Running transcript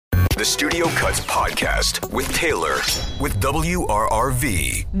the Studio Cuts podcast with Taylor with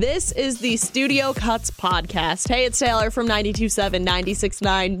WRRV. This is the Studio Cuts podcast. Hey, it's Taylor from 92.7,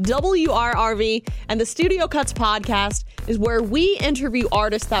 96.9 WRRV, and the Studio Cuts podcast is where we interview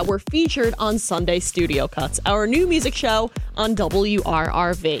artists that were featured on Sunday Studio Cuts, our new music show on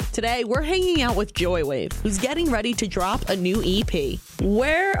WRRV. Today, we're hanging out with Joywave, who's getting ready to drop a new EP.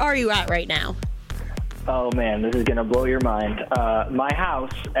 Where are you at right now? Oh, man, this is going to blow your mind. My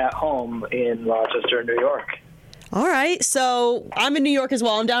house at home in Rochester, New York. All right. So I'm in New York as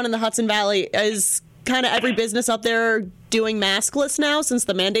well. I'm down in the Hudson Valley. Is kind of every business up there doing maskless now since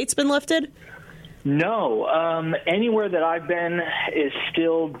the mandate's been lifted? No. Anywhere that I've been is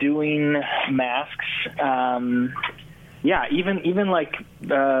still doing masks. Yeah, even like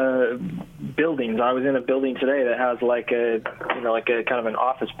buildings. I was in a building today that has like a kind of an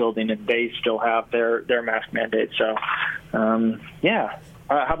office building, and they still have their mask mandate. So, yeah.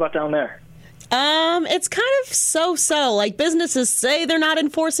 How about down there? It's kind of so-so. Like, businesses say they're not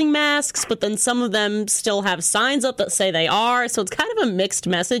enforcing masks, but then some of them still have signs up that say they are. So it's kind of a mixed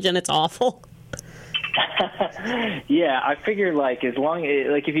message, and it's awful. Yeah, I figure like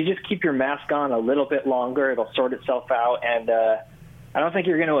if you just keep your mask on a little bit longer, it'll sort itself out. And I don't think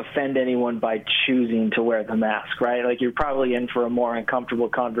you're going to offend anyone by choosing to wear the mask, right? Like, you're probably in for a more uncomfortable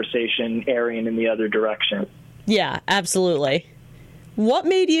conversation erring in the other direction. Yeah, absolutely. What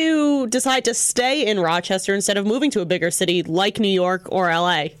made you decide to stay in Rochester instead of moving to a bigger city like New York or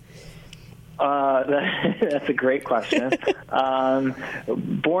LA? That's a great question.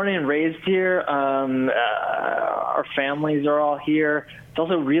 Born and raised here. Our families are all here. It's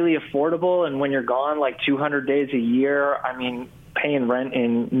also really affordable, and when you're gone like 200 days a year, I mean, paying rent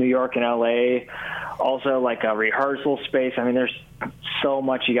in New York and LA, also like a rehearsal space. I mean, there's so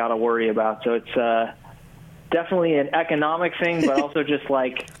much you got to worry about. So it's definitely an economic thing, but also just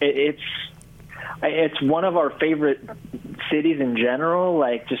like it's one of our favorite cities in general.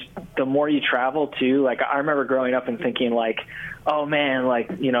 Like, just the more you travel too. Like, I remember growing up and thinking like, oh man,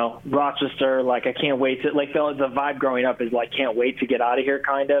 like, you know, Rochester, like, I can't wait to, like, the vibe growing up is like, can't wait to get out of here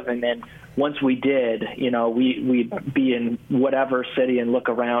kind of. And then once we did, you know, we'd be in whatever city and look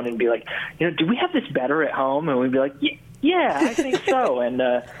around and be like, you know, do we have this better at home? And we'd be like, yeah, I think so. And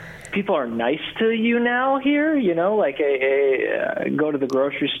people are nice to you now here, you know, like go to the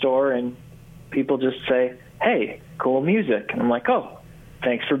grocery store and people just say, hey, cool music. And I'm like, oh,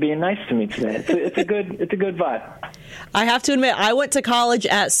 thanks for being nice to me today. It's a good vibe. I have to admit, I went to college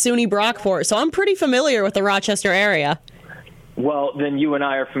at SUNY Brockport, so I'm pretty familiar with the Rochester area. Well, then you and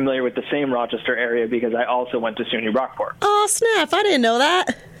I are familiar with the same Rochester area because I also went to SUNY Brockport. Oh, snap. I didn't know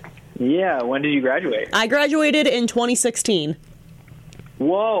that. Yeah. When did you graduate? I graduated in 2016.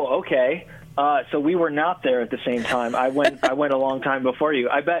 Whoa. Okay. So we were not there at the same time. I went a long time before you.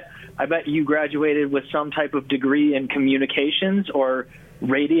 I bet you graduated with some type of degree in communications or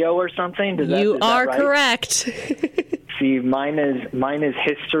radio or something. You are right? Correct. See, mine is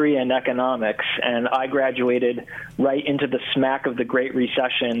history and economics, and I graduated right into the smack of the Great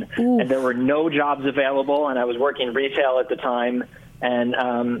Recession. Ooh. And there were no jobs available, and I was working retail at the time. And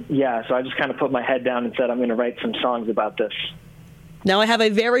so I just kind of put my head down and said, I'm going to write some songs about this. Now I have a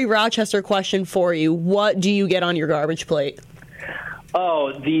very Rochester question for you. What do you get on your garbage plate?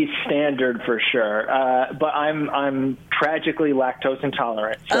 Oh, the standard for sure. But I'm tragically lactose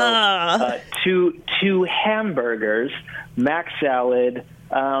intolerant. So two hamburgers, mac salad,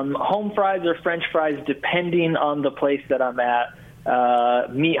 home fries or French fries, depending on the place that I'm at,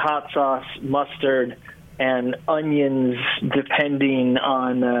 meat, hot sauce, mustard, and onions, depending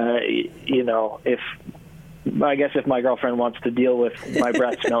on if my girlfriend wants to deal with my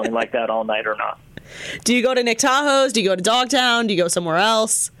breath smelling like that all night or not. Do you go to Nick Tahoe's? Do you go to Dogtown? Do you go somewhere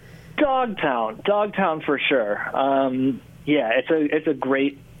else? Dogtown for sure. It's a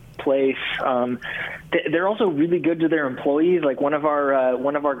great place. They're also really good to their employees. Like, one of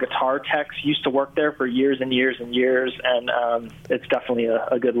our guitar techs used to work there for years and years and years, and it's definitely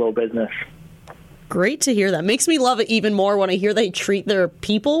a good little business. Great to hear that. Makes me love it even more when I hear they treat their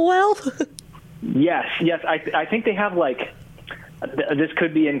people well. Yes. I think they have like, this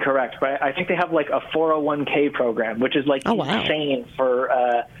could be incorrect, but I think they have like a 401k program, which is like insane for,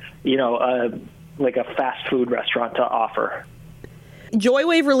 like a fast food restaurant to offer.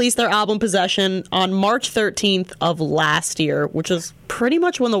 Joywave released their album Possession on March 13th of last year, which is pretty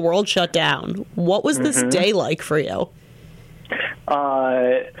much when the world shut down. What was this day like for you?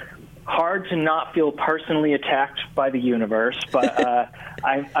 Hard to not feel personally attacked by the universe, but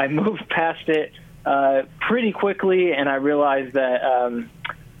I moved past it pretty quickly, and I realized that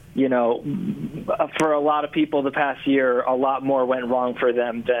for a lot of people the past year, a lot more went wrong for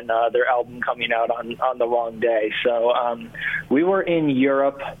them than their album coming out on the wrong day. So we were in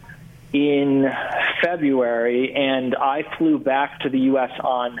Europe in February, and I flew back to the U.S.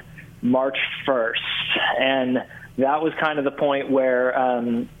 on March 1st. And that was kind of the point where,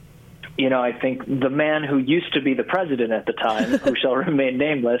 I think the man who used to be the president at the time, who shall remain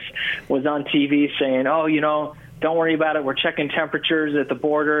nameless, was on TV saying, don't worry about it. We're checking temperatures at the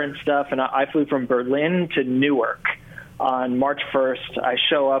border and stuff. And I flew from Berlin to Newark on March 1st. I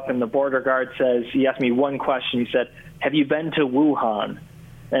show up, and the border guard says, he asked me one question. He said, "Have you been to Wuhan?"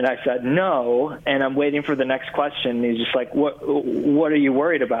 And I said, "No." And I'm waiting for the next question. He's just like, what are you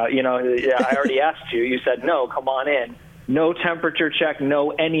worried about? I already asked you. You said, "No, come on in." No temperature check, no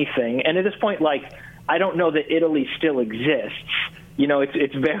anything. And at this point, I don't know that Italy still exists.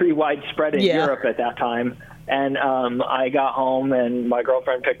 It's very widespread in Europe at that time. And I got home, and my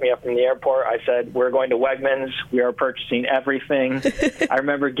girlfriend picked me up from the airport. I said, "We're going to Wegmans. We are purchasing everything." I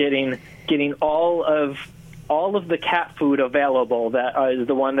remember getting all of the cat food available that is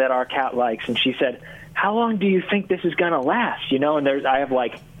the one that our cat likes. And she said, "How long do you think this is going to last?" And I have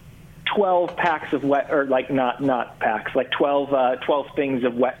 12 packs of wet, or not packs, 12 things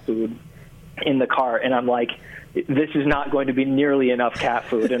of wet food in the car. And I'm like, this is not going to be nearly enough cat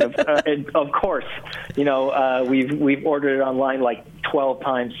food. And of course, we've ordered it online 12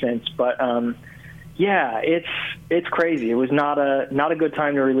 times since. But it's crazy. It was not a good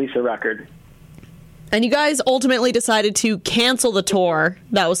time to release a record. And you guys ultimately decided to cancel the tour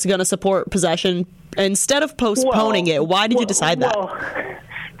that was going to support Possession instead of postponing it. Why did you decide that?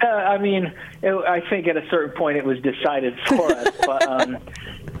 I think at a certain point it was decided for us, but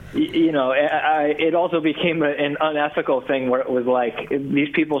it also became an unethical thing where it was these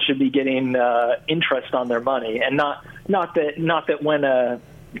people should be getting interest on their money, and not that when a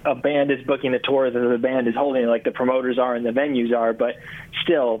band is booking a tour that the band is holding like the promoters are and the venues are, but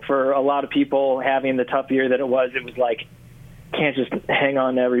still, for a lot of people having the tough year that it was can't just hang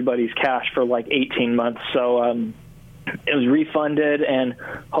on to everybody's cash for 18 months. So it was refunded, and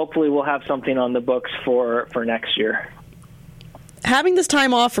hopefully we'll have something on the books for next year. Having this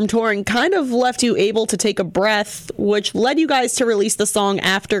time off from touring kind of left you able to take a breath, which led you guys to release the song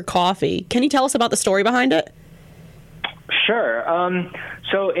After Coffee. Can you tell us about the story behind it? Sure.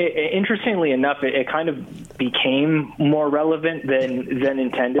 So interestingly enough, it kind of became more relevant than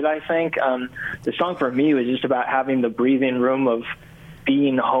intended, I think. The song for me was just about having the breathing room of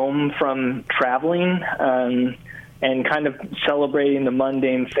being home from traveling, and kind of celebrating the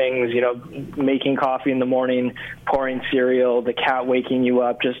mundane things, making coffee in the morning, pouring cereal, the cat waking you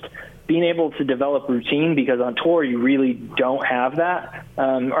up, just being able to develop routine, because on tour you really don't have that.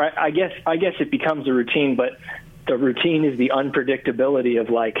 Or I guess it becomes a routine, but the routine is the unpredictability of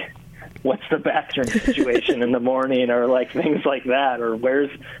what's the bathroom situation in the morning, or things like that, or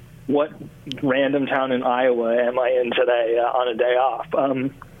what random town in Iowa am I in today on a day off.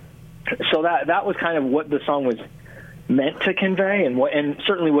 So that was kind of what the song was meant to convey, and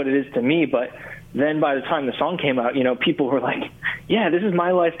certainly what it is to me. But then by the time the song came out, people were like, "Yeah, this is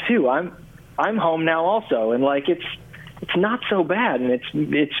my life too. I'm home now also," and it's not so bad, and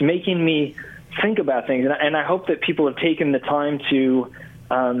it's making me think about things, and I hope that people have taken the time to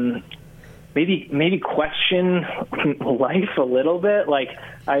maybe question life a little bit.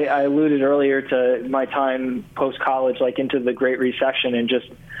 I alluded earlier to my time post college, into the Great Recession, and just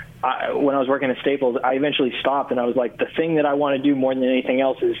when I was working at Staples, I eventually stopped, and I was like, the thing that I want to do more than anything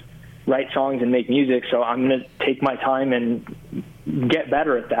else is write songs and make music. So I'm going to take my time and get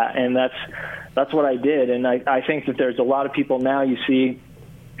better at that. And that's what I did. And I think that there's a lot of people now, you see,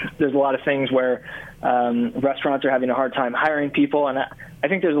 there's a lot of things where restaurants are having a hard time hiring people. And I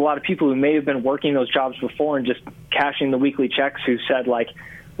think there's a lot of people who may have been working those jobs before and just cashing the weekly checks who said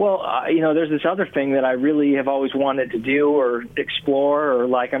there's this other thing that I really have always wanted to do or explore, or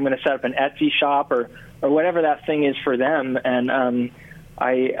I'm going to set up an Etsy shop or whatever that thing is for them. And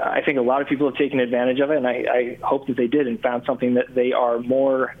I think a lot of people have taken advantage of it, and I hope that they did and found something that they are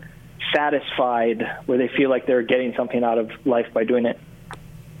more satisfied, where they feel like they're getting something out of life by doing it.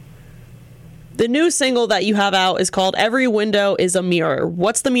 The new single that you have out is called Every Window is a Mirror.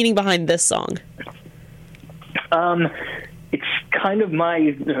 What's the meaning behind this song? It's kind of my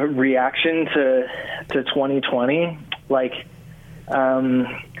reaction to 2020.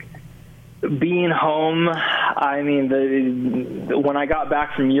 Being home, when I got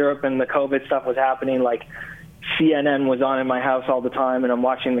back from Europe and the COVID stuff was happening, CNN was on in my house all the time, and I'm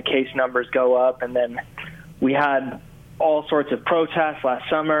watching the case numbers go up. And then we had all sorts of protests last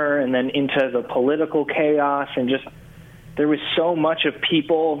summer, and then into the political chaos, and just there was so much of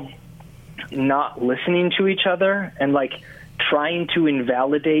people not listening to each other and like trying to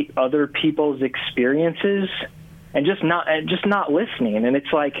invalidate other people's experiences and just not listening. And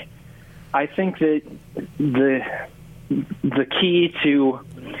it's like, I think that the key to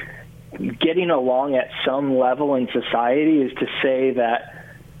getting along at some level in society is to say that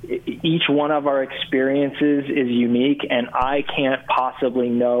each one of our experiences is unique, and I can't possibly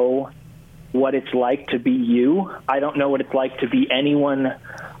know what it's like to be you. I don't know what it's like to be anyone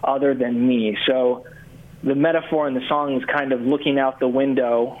other than me. So the metaphor in the song is kind of looking out the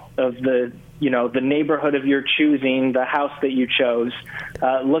window of the neighborhood of your choosing, the house that you chose,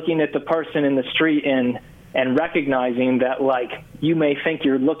 looking at the person in the street and recognizing that, like, you may think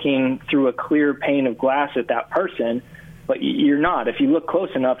you're looking through a clear pane of glass at that person, but you're not. If you look close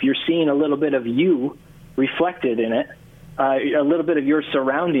enough, you're seeing a little bit of you reflected in it, a little bit of your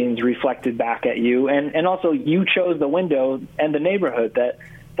surroundings reflected back at you, and also you chose the window and the neighborhood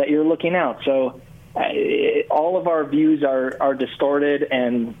that you're looking out. So all of our views are distorted,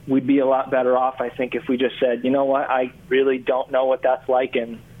 and we'd be a lot better off, I think, if we just said, you know what, I really don't know what that's like,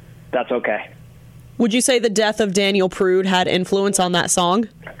 and that's okay. Would you say the death of Daniel Prude had influence on that song?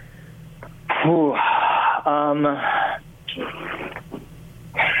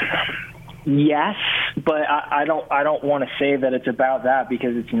 Yes, but I don't want to say that it's about that,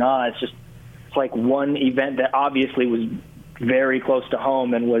 because it's not. It's like one event that obviously was very close to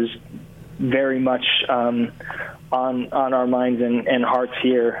home and was very much on our minds and hearts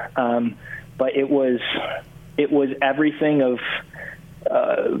here. But it was everything of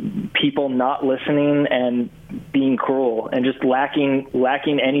people not listening and being cruel and just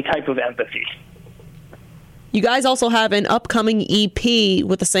lacking any type of empathy. You guys also have an upcoming EP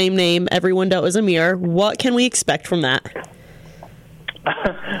with the same name, Every Window is a Mirror. What can we expect from that?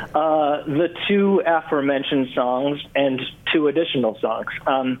 The two aforementioned songs and two additional songs.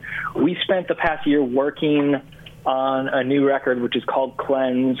 We spent the past year working on a new record, which is called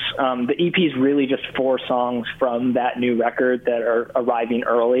Cleanse. The EP is really just 4 songs from that new record that are arriving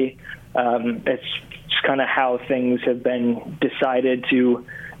early. It's just kind of how things have been decided to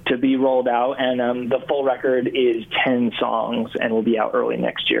be rolled out, and the full record is 10 songs and will be out early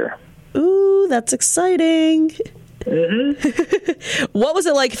next year. Ooh, that's exciting. Mm-hmm. What was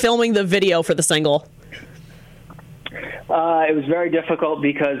it like filming the video for the single? It was very difficult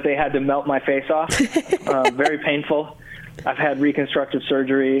because they had to melt my face off. Very painful. I've had reconstructive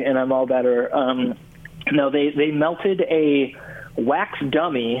surgery, and I'm all better. No, they melted a wax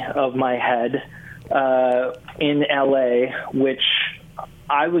dummy of my head in L.A., which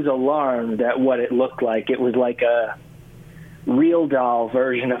I was alarmed at what it looked like. It was like a real doll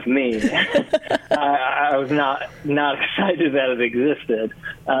version of me. I was not excited that it existed.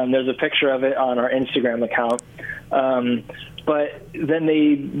 There's a picture of it on our Instagram account. But then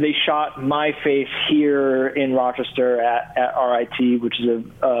they shot my face here in Rochester at RIT, which is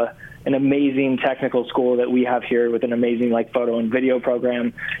an amazing technical school that we have here with an amazing like photo and video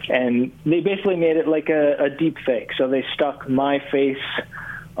program. And they basically made it like a deep fake. So they stuck my face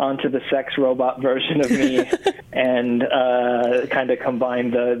onto the sex robot version of me and kind of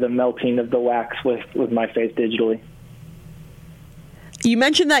combined the melting of the wax with my face digitally. You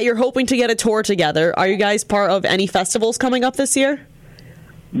mentioned that you're hoping to get a tour together. Are you guys part of any festivals coming up this year?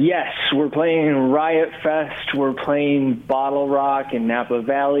 Yes, we're playing Riot Fest. We're playing Bottle Rock in Napa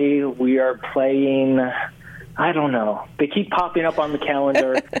Valley. We are playing, I don't know. They keep popping up on the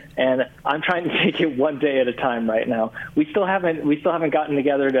calendar, and I'm trying to take it one day at a time right now. We still haven't gotten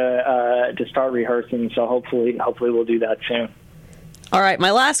together to start rehearsing, so hopefully we'll do that soon. All right,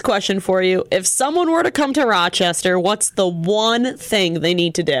 my last question for you. If someone were to come to Rochester, what's the one thing they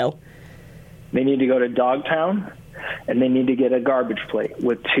need to do? They need to go to Dogtown, and they need to get a garbage plate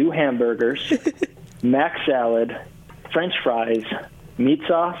with 2 hamburgers, mac salad, French fries, meat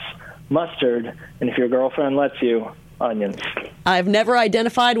sauce, mustard, and if your girlfriend lets you, onions. I've never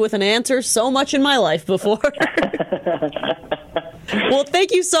identified with an answer so much in my life before. Well,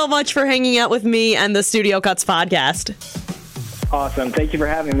 thank you so much for hanging out with me and the Studio Cuts podcast. Awesome. Thank you for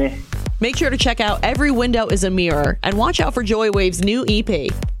having me. Make sure to check out Every Window is a Mirror and watch out for Joywave's new EP.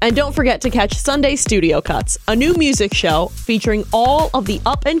 And don't forget to catch Sunday Studio Cuts, a new music show featuring all of the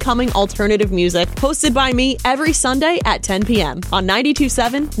up-and-coming alternative music hosted by me every Sunday at 10 p.m. on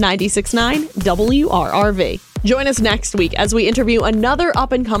 92.7, 96.9 WRRV. Join us next week as we interview another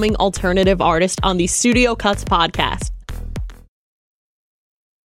up-and-coming alternative artist on the Studio Cuts podcast.